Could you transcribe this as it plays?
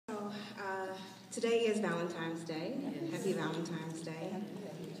Today is Valentine's Day. Happy Valentine's Day.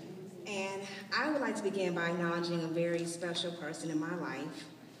 And I would like to begin by acknowledging a very special person in my life,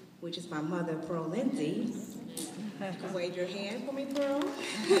 which is my mother, Pearl Lindsay. You can wave your hand for me, Pearl.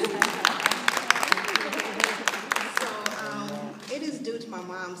 It is due to my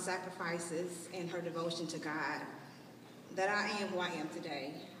mom's sacrifices and her devotion to God that I am who I am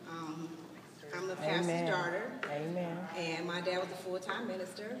today. I'm a pastor's daughter. Amen. And my dad was a full-time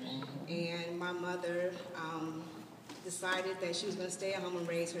minister. And my mother decided that she was going to stay at home and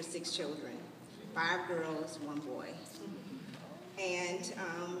raise her 6 children, 5 girls, 1 boy. And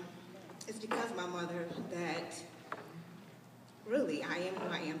it's because of my mother that really I am who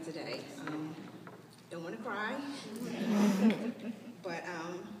I am today. Don't want to cry, but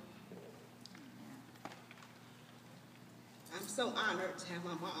I'm so honored to have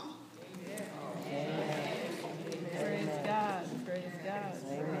my mom. Amen. Praise God. Praise God.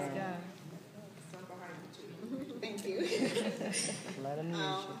 Praise God. Thank you. Let him use you.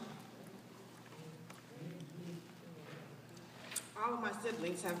 All of my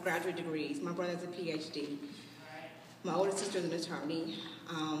siblings have graduate degrees. My brother's a PhD. My older sister is an attorney.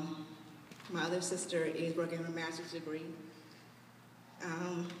 My other sister is working on a master's degree.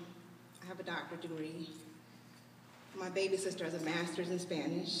 I have a doctorate degree. My baby sister has a master's in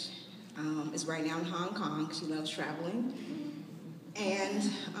Spanish. Is right now in Hong Kong. She loves traveling. And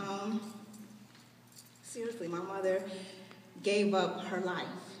seriously, my mother gave up her life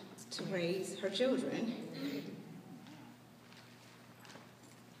to raise her children.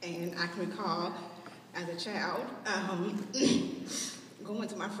 And I can recall, as a child, going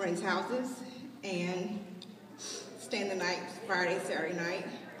to my friends' houses and staying the night, Friday, Saturday night.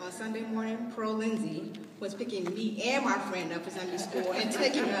 On Sunday morning, Pearl Lindsay was picking me and my friend up for Sunday school and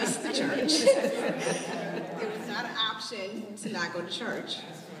taking us to church. It was not an option to not go to church.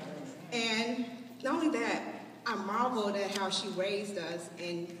 And not only that, I marveled at how she raised us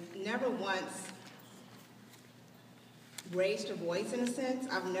and never once raised her voice in a sense.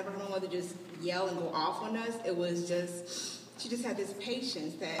 I've never heard my mother just yell and go off on us. It was just, she just had this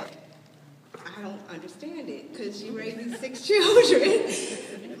patience that I don't understand it because she raised these 6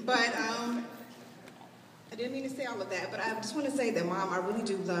 children. But I didn't mean to say all of that, but I just want to say that, Mom, I really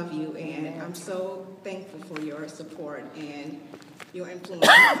do love you, and I'm so thankful for your support and your influence.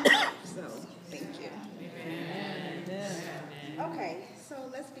 So, thank you. Okay, so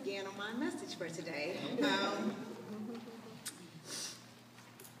let's begin on my message for today.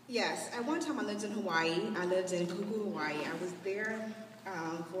 Yes, at one time I lived in Hawaii. I lived in Kuku, Hawaii. I was there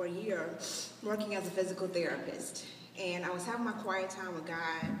for a year working as a physical therapist. And I was having my quiet time with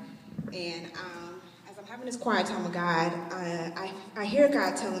God. And as I'm having this quiet time with God, I hear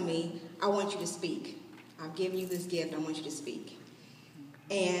God telling me, I want you to speak. I've given you this gift. I want you to speak.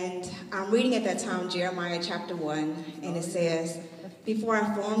 And I'm reading at that time Jeremiah chapter 1. And it says, before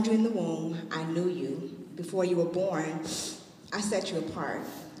I formed you in the womb, I knew you. Before you were born, I set you apart.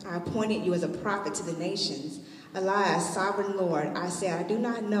 I appointed you as a prophet to the nations. Alas, sovereign Lord, I said, I do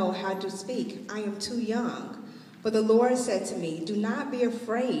not know how to speak. I am too young. But the Lord said to me, do not be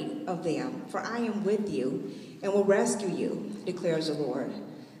afraid of them, for I am with you and will rescue you, declares the Lord.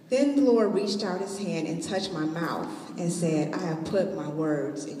 Then the Lord reached out his hand and touched my mouth and said, I have put my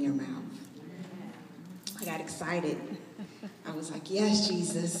words in your mouth. I got excited. I was like, yes,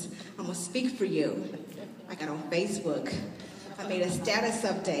 Jesus, I'm going to speak for you. I got on Facebook. I made a status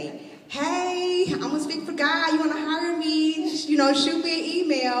update. Hey, I'm going to speak for God. You want to hire me? Shoot me an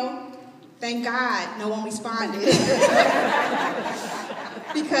email. Thank God no one responded.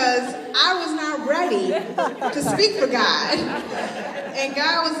 Because I was not ready to speak for God. And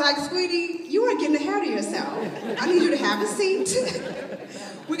God was like, sweetie, you are getting ahead of yourself. I need you to have a seat.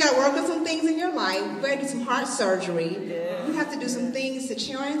 We got to work on some things in your life. We got to do some heart surgery. We have to do some things to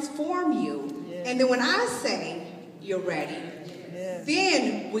transform you. And then when I say you're ready,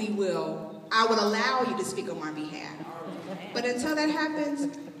 then I will allow you to speak on my behalf. But until that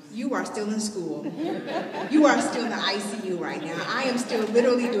happens, you are still in school. You are still in the ICU right now. I am still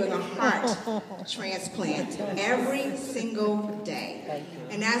literally doing a heart transplant every single day.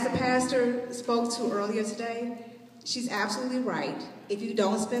 And as the pastor spoke to earlier today, she's absolutely right. If you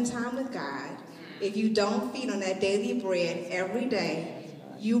don't spend time with God, if you don't feed on that daily bread every day,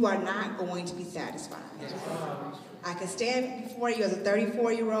 you are not going to be satisfied. I can stand before you as a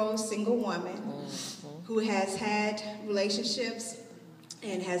 34-year-old single woman who has had relationships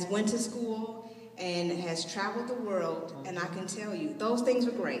and has went to school and has traveled the world, and I can tell you, those things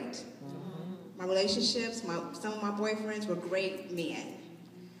were great. My relationships, some of my boyfriends were great men.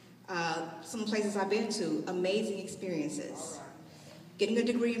 Some places I've been to, amazing experiences. Getting a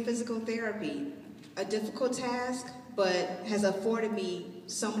degree in physical therapy, a difficult task, but has afforded me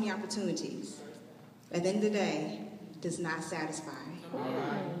so many opportunities. At the end of the day, does not satisfy,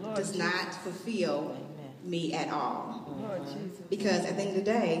 does not fulfill me at all. Because at the end of the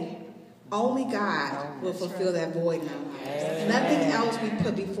day, only God will fulfill that void in our lives. Nothing else we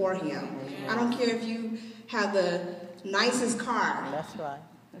put before him. I don't care if you have the nicest car. That's right.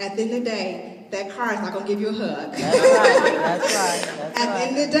 At the end of the day, that car is not going to give you a hug. That's right. That's right. At the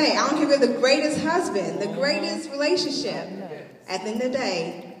end of the day, I don't care if you're the greatest husband, the greatest relationship. At the end of the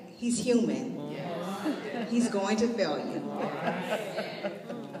day, he's human. He's going to fail you.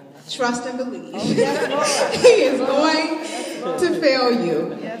 Trust and believe. He is going to fail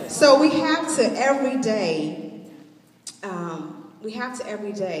you. So we have to every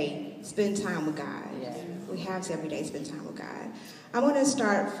day spend time with God. We have to every day spend time with God. I'm going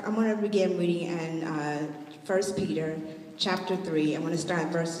to begin reading in 1 Peter chapter 3. I'm going to start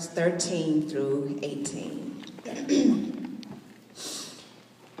verses 13 through 18.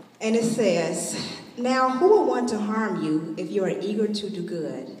 And it says, "Now who will want to harm you if you are eager to do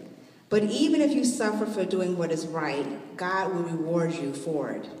good? But even if you suffer for doing what is right, God will reward you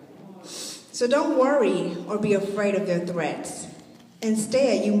for it. So don't worry or be afraid of their threats.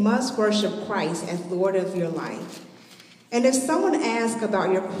 Instead, you must worship Christ as Lord of your life. And if someone asks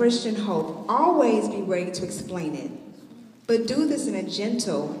about your Christian hope, always be ready to explain it. But do this in a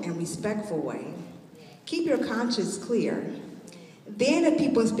gentle and respectful way. Keep your conscience clear. Then if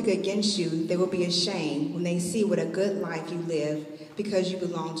people speak against you, they will be ashamed when they see what a good life you live because you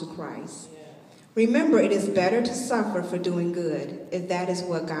belong to Christ. Remember, it is better to suffer for doing good, if that is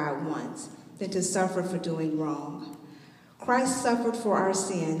what God wants, than to suffer for doing wrong. Christ suffered for our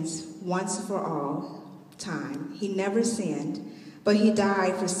sins once and for all time. He never sinned, but he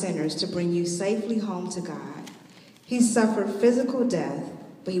died for sinners to bring you safely home to God. He suffered physical death,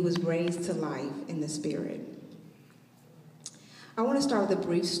 but he was raised to life in the spirit." I want to start with a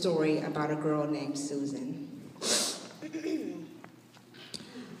brief story about a girl named Susan.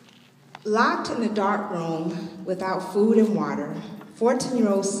 Locked in a dark room without food and water,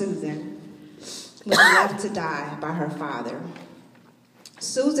 14-year-old Susan was left to die by her father.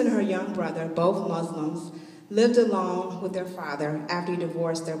 Susan and her young brother, both Muslims, lived alone with their father after he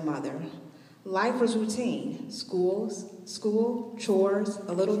divorced their mother. Life was routine: school, chores,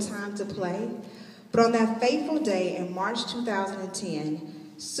 a little time to play. But on that fateful day in March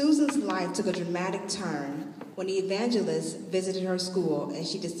 2010, Susan's life took a dramatic turn when the evangelist visited her school and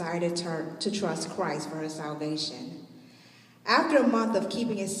she decided to trust Christ for her salvation. After a month of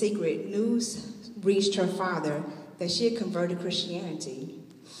keeping it secret, news reached her father that she had converted to Christianity.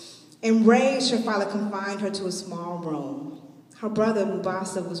 Enraged, her father confined her to a small room. Her brother,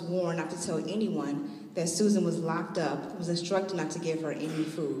 Mubasa, was warned not to tell anyone that Susan was locked up and was instructed not to give her any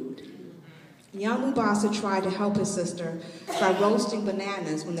food. Young Mubasa tried to help his sister by roasting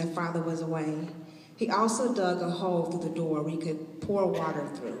bananas when their father was away. He also dug a hole through the door where he could pour water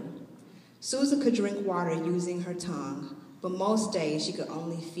through. Susan could drink water using her tongue, but most days she could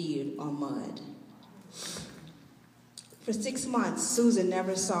only feed on mud. For 6 months, Susan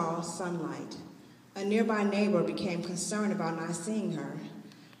never saw sunlight. A nearby neighbor became concerned about not seeing her.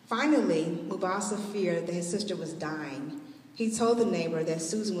 Finally, Mubasa feared that his sister was dying. He told the neighbor that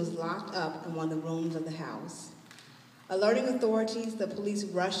Susan was locked up in one of the rooms of the house. Alerting authorities, the police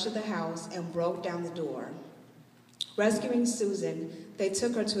rushed to the house and broke down the door. Rescuing Susan, they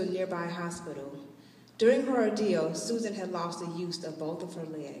took her to a nearby hospital. During her ordeal, Susan had lost the use of both of her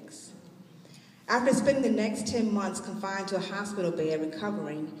legs. After spending the next 10 months confined to a hospital bed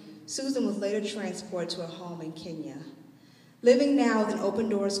recovering, Susan was later transported to a home in Kenya. Living now with an Open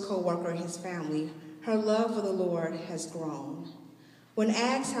Doors co-worker and his family, her love for the Lord has grown. When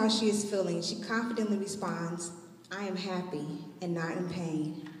asked how she is feeling, she confidently responds, "I am happy and not in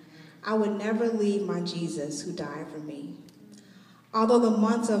pain. I would never leave my Jesus who died for me." Although the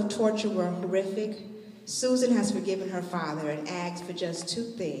months of torture were horrific, Susan has forgiven her father and asked for just 2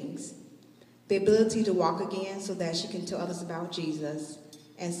 things: the ability to walk again so that she can tell others about Jesus,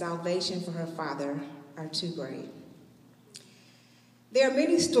 and salvation for her father are too great. There are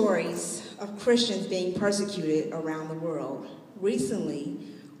many stories of Christians being persecuted around the world. Recently,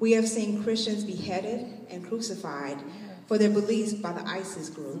 we have seen Christians beheaded and crucified for their beliefs by the ISIS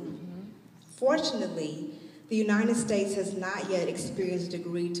group. Fortunately, the United States has not yet experienced the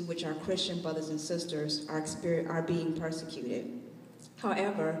degree to which our Christian brothers and sisters are being persecuted.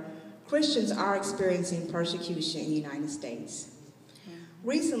 However, Christians are experiencing persecution in the United States.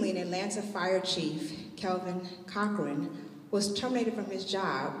 Recently, an Atlanta fire chief, Kelvin Cochran, was terminated from his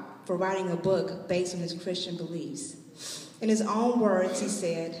job for writing a book based on his Christian beliefs. In his own words, he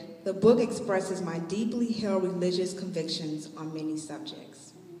said, "The book expresses my deeply held religious convictions on many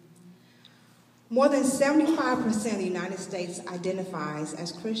subjects." More than 75% of the United States identifies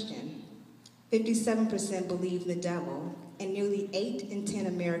as Christian. 57% believe in the devil, and nearly 8 in 10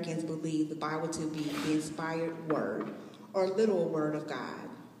 Americans believe the Bible to be the inspired word or literal word of God.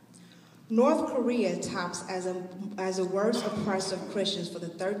 North Korea tops as a worst oppressor of Christians for the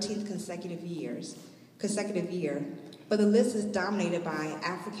 13th consecutive year, but the list is dominated by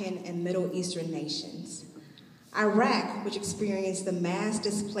African and Middle Eastern nations. Iraq, which experienced the mass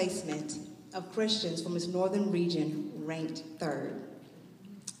displacement of Christians from its northern region, ranked 3rd.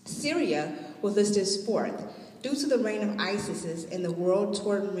 Syria was listed as 4th. Due to the reign of ISIS in the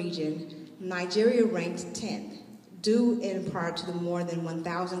war-torn region, Nigeria ranked 10th, due in part to the more than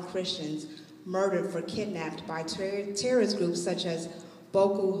 1,000 Christians murdered or kidnapped by terrorist groups such as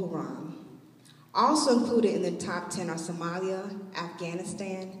Boko Haram. Also included in the top 10 are Somalia,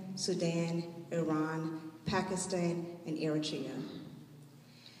 Afghanistan, Sudan, Iran, Pakistan, and Eritrea.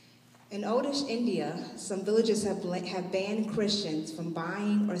 In oldish India, some villages have banned Christians from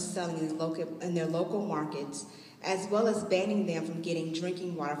buying or selling in their local markets, as well as banning them from getting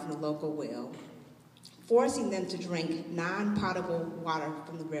drinking water from the local well, forcing them to drink non-potable water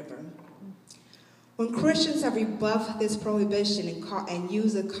from the river. When Christians have rebuffed this prohibition and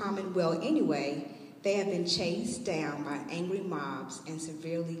used the common well anyway, they have been chased down by angry mobs and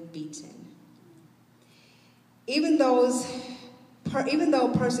severely beaten. Even though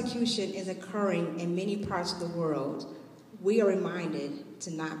persecution is occurring in many parts of the world, we are reminded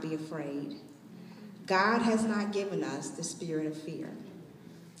to not be afraid. God has not given us the spirit of fear.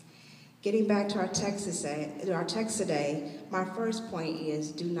 Getting back to our text today, my first point is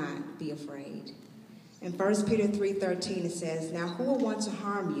do not be afraid. In 1 Peter 3:13 it says, "Now who will want to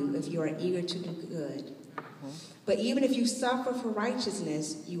harm you if you are eager to do good? But even if you suffer for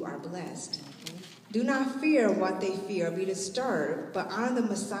righteousness, you are blessed. Do not fear what they fear, be disturbed, but honor the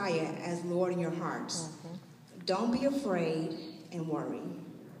Messiah as Lord in your hearts. Don't be afraid and worry."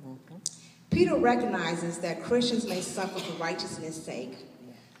 Peter recognizes that Christians may suffer for righteousness' sake.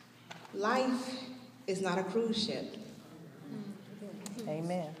 Life is not a cruise ship.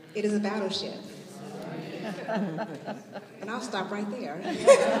 Amen. It is a battleship. And I'll stop right there.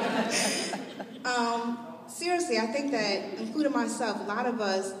 Seriously, I think that, including myself, a lot of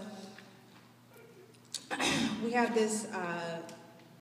us, we have this